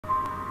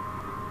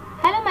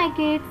Well, my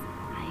kids,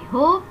 I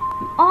hope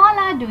you all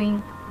are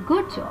doing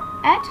good job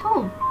at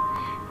home.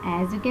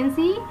 As you can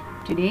see,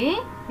 today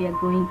we are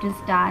going to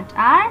start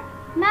our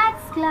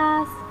maths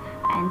class.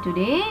 And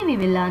today we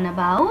will learn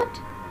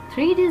about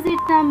 3-digit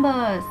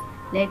numbers.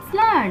 Let's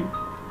learn.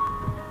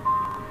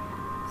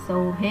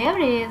 So here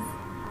is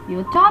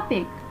your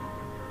topic.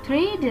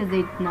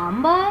 3-digit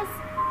numbers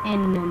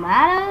in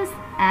numerals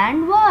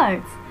and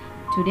words.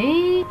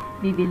 Today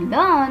we will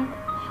learn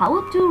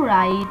how to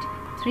write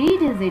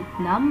 3-digit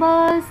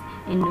numbers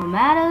in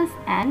numerals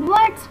and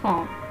words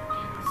form.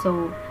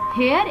 So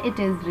here it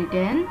is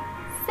written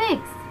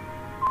 6.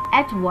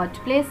 At what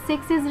place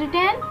 6 is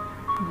written?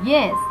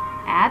 Yes,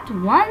 at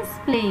ones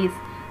place.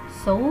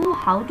 So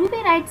how do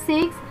we write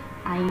 6?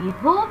 I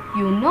hope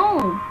you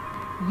know.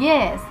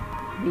 Yes,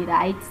 we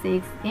write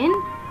 6 in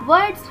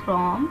words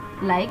form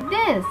like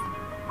this.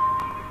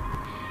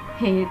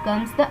 Here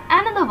comes the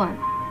another one.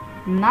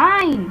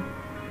 9.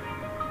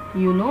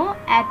 You know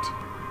at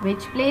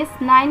which place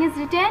 9 is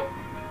written?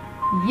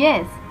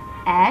 Yes,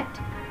 at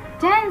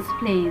tens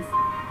place.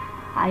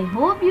 I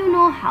hope you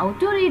know how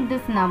to read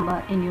this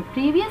number. In your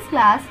previous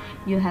class,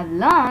 you have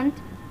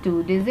learned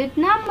 2-digit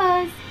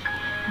numbers.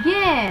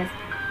 Yes,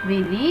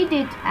 we read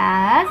it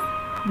as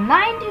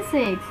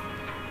 96.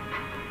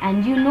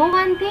 And you know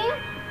one thing?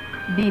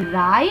 We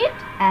write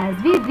as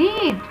we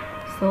read.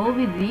 So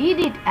we read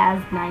it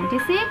as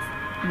 96.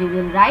 We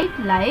will write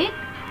like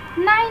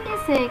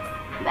 96.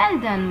 Well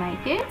done, my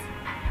kids.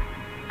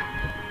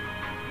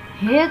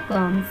 Here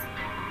comes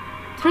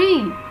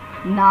 3.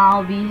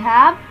 Now we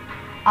have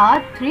a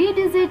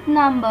 3-digit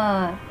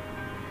number.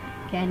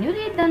 Can you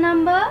read the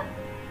number?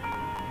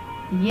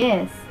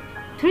 Yes,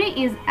 3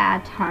 is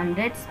at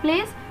hundreds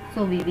place.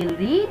 So we will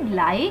read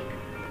like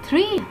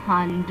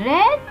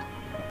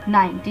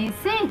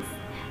 396.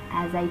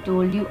 As I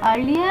told you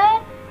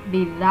earlier,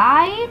 we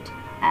write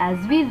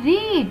as we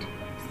read.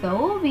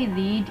 So we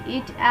read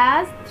it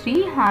as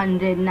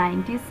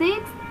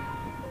 396.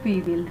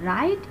 We will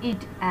write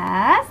it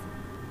as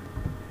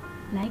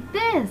like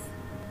this,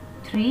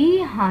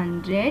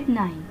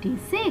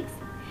 396.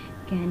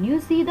 Can you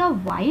see the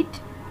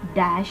white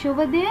dash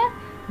over there?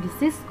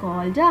 This is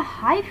called a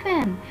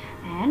hyphen.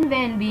 And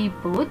when we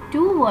put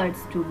two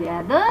words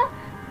together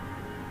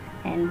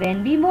and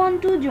when we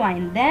want to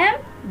join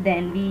them,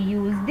 then we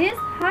use this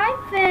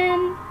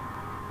hyphen.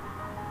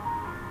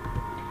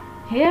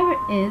 Here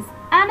is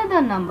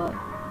another number.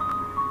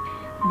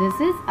 This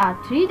is a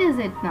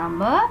 3-digit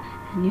number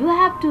and you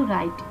have to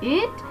write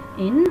it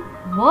in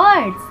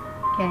words.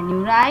 Can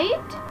you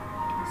write?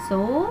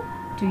 So,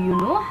 do you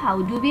know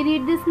how do we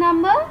read this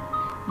number?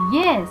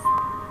 Yes,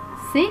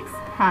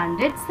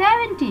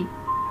 670.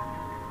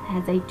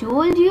 As I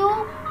told you,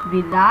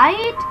 we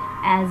write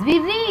as we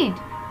read.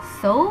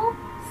 So,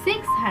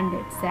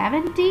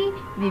 670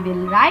 we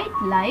will write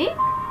like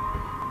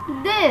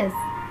this,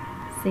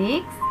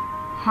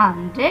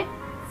 670.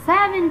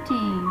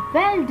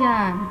 Well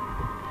done.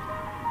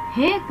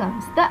 Here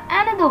comes the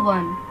another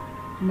one,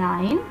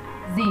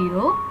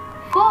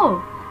 904.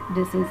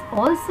 This is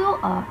also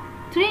a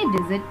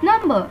 3-digit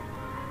number.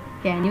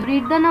 Can you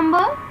read the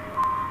number?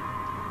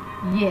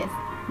 Yes,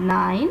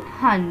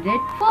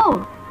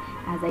 904.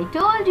 As I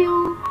told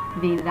you,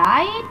 we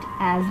write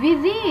as we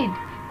read.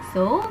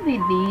 So we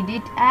read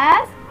it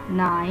as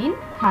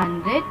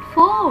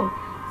 904.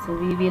 So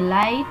we will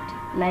write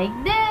like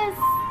this,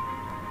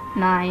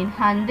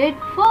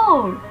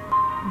 904.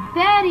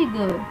 Very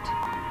good.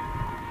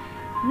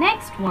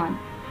 Next one,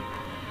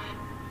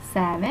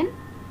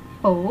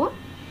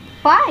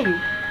 745.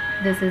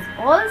 This is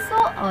also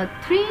a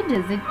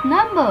 3-digit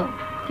number.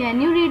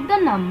 Can you read the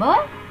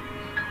number?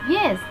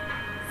 Yes,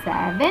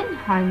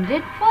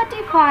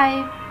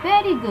 745.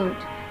 Very good.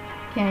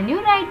 Can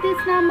you write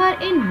this number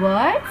in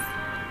words?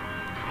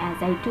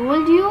 As I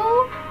told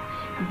you,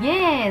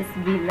 yes,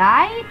 we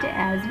write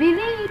as we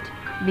read.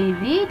 We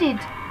read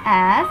it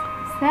as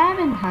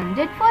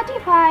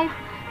 745.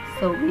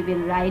 So we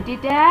will write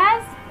it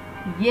as,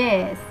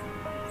 yes,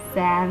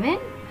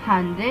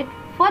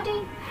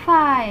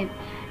 745.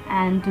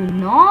 And do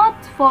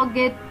not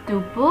forget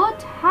to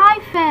put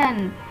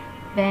hyphen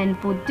when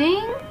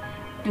putting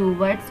two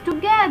words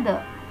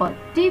together.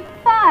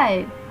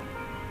 45.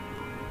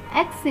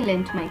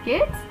 Excellent, my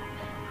kids.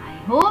 I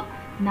hope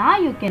now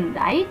you can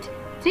write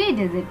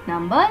 3-digit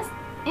numbers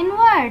in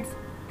words.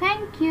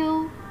 Thank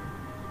you.